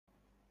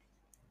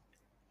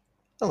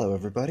Hello,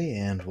 everybody,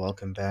 and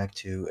welcome back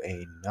to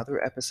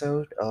another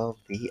episode of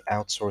the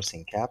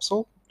Outsourcing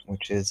Capsule,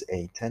 which is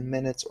a 10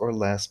 minutes or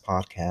less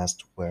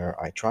podcast where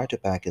I try to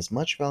pack as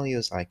much value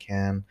as I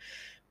can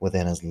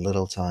within as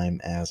little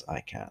time as I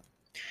can.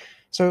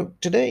 So,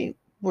 today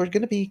we're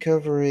going to be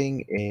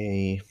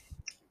covering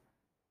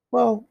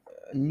well,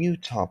 a new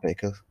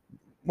topic.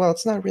 Well,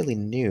 it's not really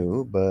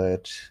new,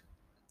 but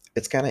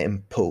it's kind of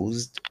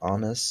imposed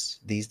on us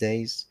these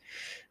days,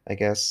 I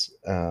guess,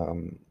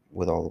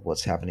 with all of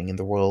what's happening in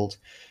the world.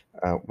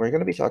 We're going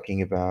to be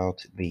talking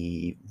about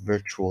the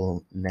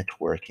virtual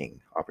networking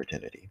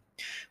opportunity.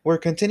 We're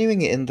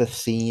continuing in the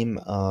theme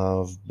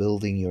of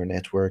building your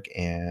network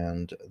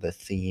and the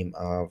theme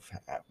of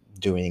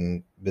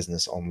doing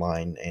business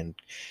online. And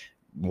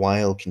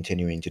while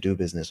continuing to do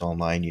business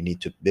online, you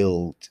need to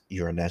build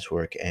your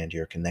network and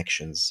your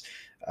connections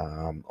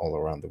all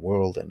around the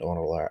world and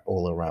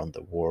all around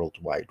the World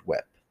Wide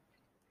Web.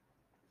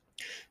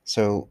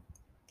 So,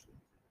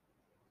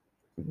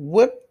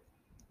 what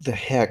the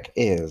heck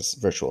is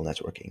virtual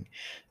networking?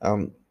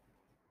 Um,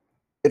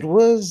 it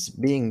was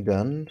being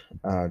done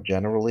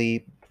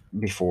generally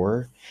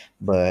before,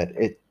 but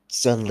it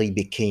suddenly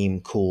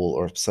became cool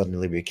or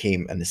suddenly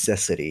became a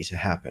necessity to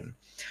happen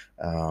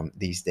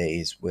these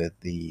days with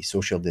the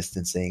social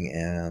distancing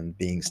and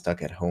being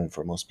stuck at home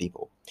for most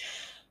people.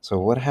 So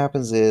what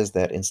happens is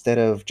that instead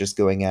of just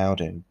going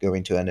out and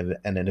going to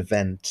an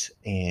event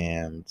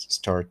and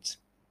start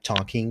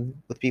talking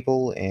with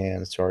people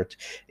and start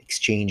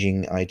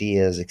exchanging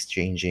ideas,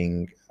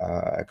 exchanging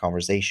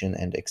conversation,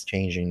 and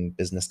exchanging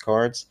business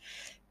cards,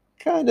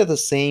 kind of the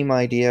same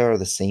idea or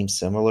the same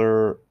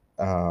similar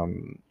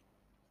um,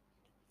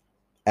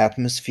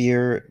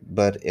 atmosphere,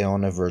 but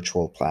on a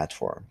virtual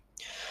platform.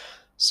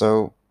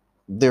 So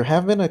there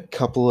have been a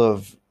couple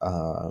of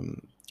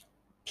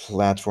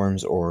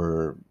platforms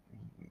or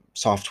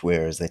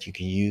softwares that you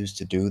can use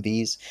to do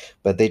these,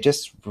 but they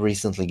just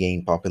recently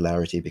gained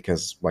popularity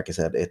because, like I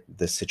said,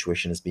 this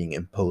situation is being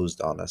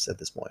imposed on us at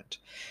this point.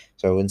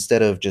 So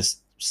instead of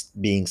just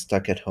being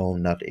stuck at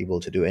home, not able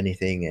to do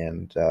anything,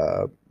 and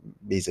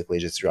basically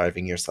just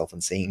driving yourself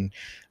insane,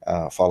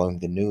 following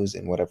the news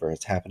and whatever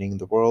is happening in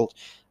the world,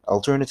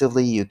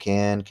 alternatively, you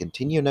can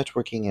continue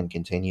networking and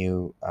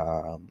continue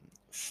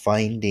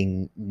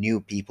finding new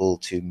people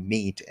to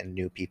meet and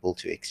new people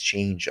to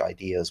exchange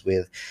ideas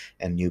with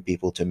and new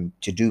people to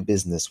do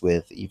business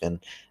with, even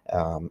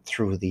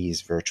through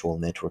these virtual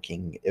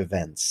networking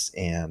events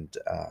and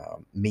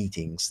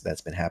meetings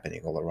that's been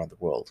happening all around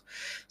the world.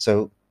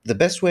 So the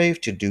best way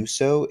to do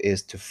so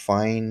is to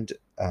find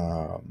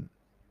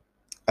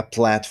a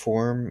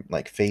platform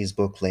like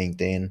Facebook,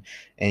 LinkedIn,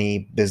 any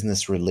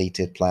business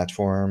related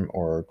platform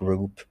or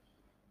group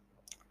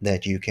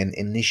that you can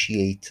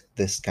initiate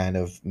this kind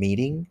of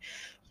meeting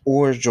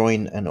or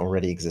join an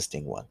already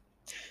existing one.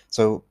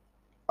 So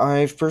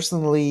I've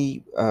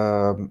personally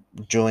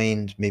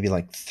joined maybe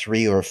like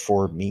 3 or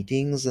 4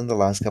 meetings in the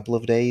last couple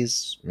of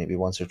days, maybe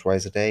once or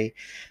twice a day,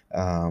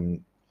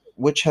 um,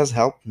 which has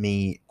helped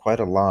me quite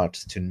a lot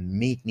to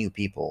meet new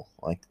people.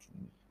 Like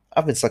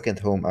I've been stuck at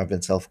home. I've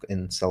been self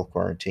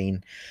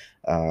quarantine,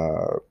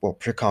 well,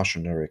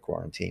 precautionary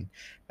quarantine,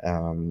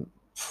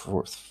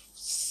 for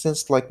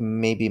since like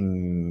maybe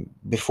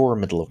before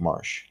middle of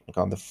March, like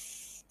on the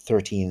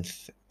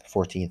 13th,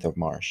 14th of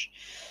March.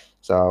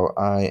 So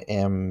I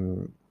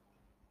am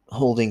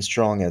holding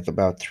strong at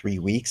about 3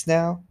 weeks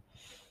now.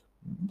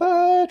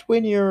 But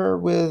when you're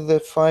with a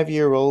 5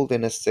 year old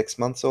and a 6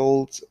 months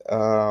old,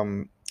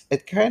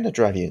 it kind of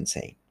drives you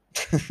insane.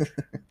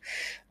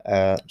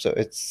 So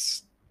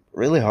it's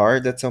really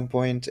hard at some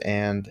point,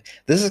 and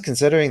this is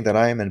considering that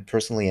I am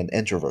personally an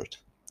introvert.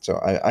 So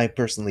I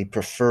personally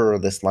prefer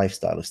this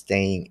lifestyle of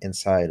staying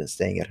inside and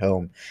staying at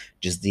home,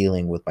 just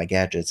dealing with my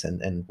gadgets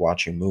and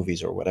watching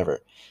movies or whatever,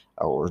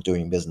 or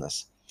doing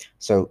business.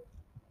 So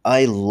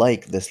I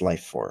like this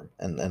life form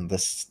and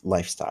this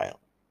lifestyle.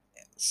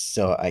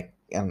 So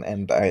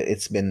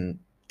it's been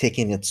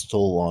taking its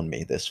toll on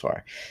me this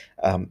far.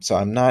 So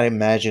I'm not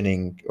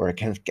imagining, or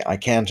I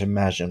can't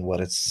imagine what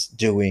it's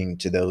doing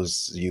to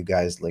those you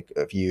guys, like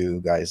of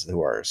you guys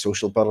who are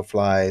social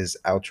butterflies,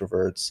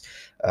 outroverts,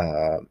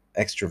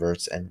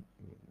 extroverts,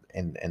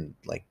 and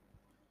like,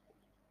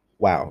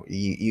 wow,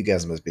 you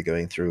guys must be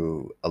going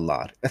through a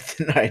lot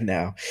right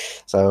now.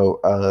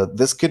 So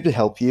this could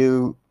help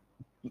you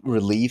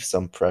relieve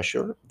some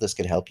pressure. This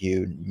could help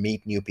you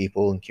meet new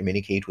people and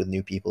communicate with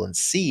new people and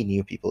see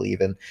new people,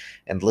 even,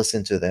 and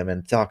listen to them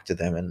and talk to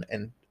them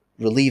and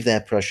relieve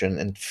that pressure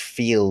and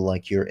feel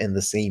like you're in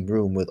the same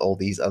room with all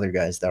these other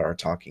guys that are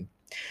talking.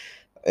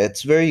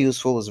 It's very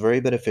useful, it's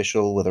very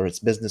beneficial, whether it's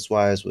business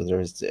wise, whether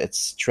it's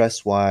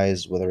stress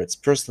wise, whether it's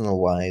personal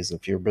wise.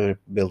 If you're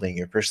building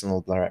your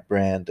personal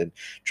brand and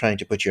trying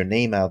to put your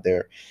name out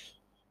there,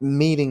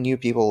 meeting new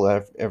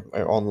people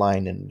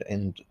online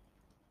and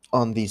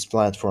on these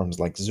platforms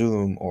like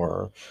Zoom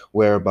or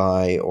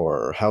Whereby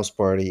or House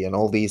Party and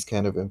all these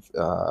kind of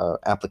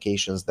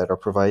applications that are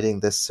providing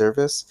this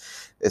service,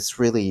 it's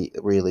really,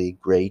 really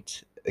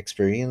great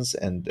experience,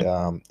 and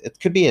it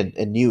could be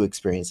a new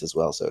experience as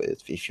well. So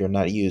if you're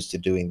not used to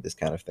doing this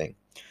kind of thing,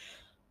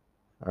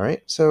 all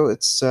right. So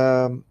it's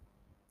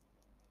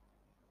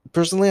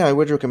personally, I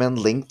would recommend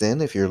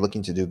LinkedIn if you're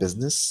looking to do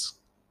business.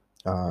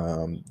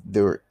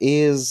 There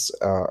is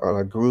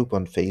a group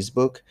on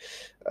Facebook.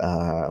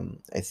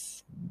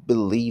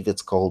 Believe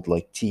it's called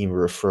like Team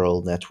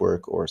Referral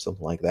Network or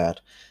something like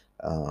that.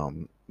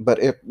 But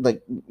it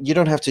like you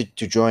don't have to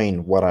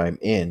join what I'm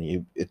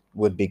in. It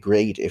would be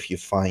great if you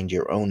find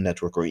your own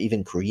network or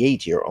even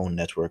create your own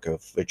network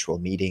of virtual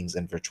meetings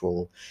and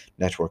virtual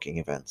networking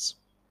events.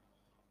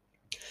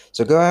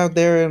 So go out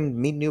there and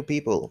meet new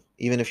people,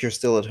 even if you're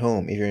still at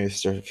home, even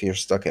if you're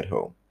stuck at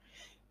home.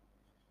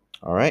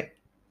 All right.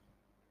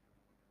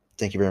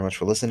 Thank you very much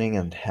for listening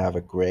and have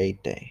a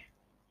great day.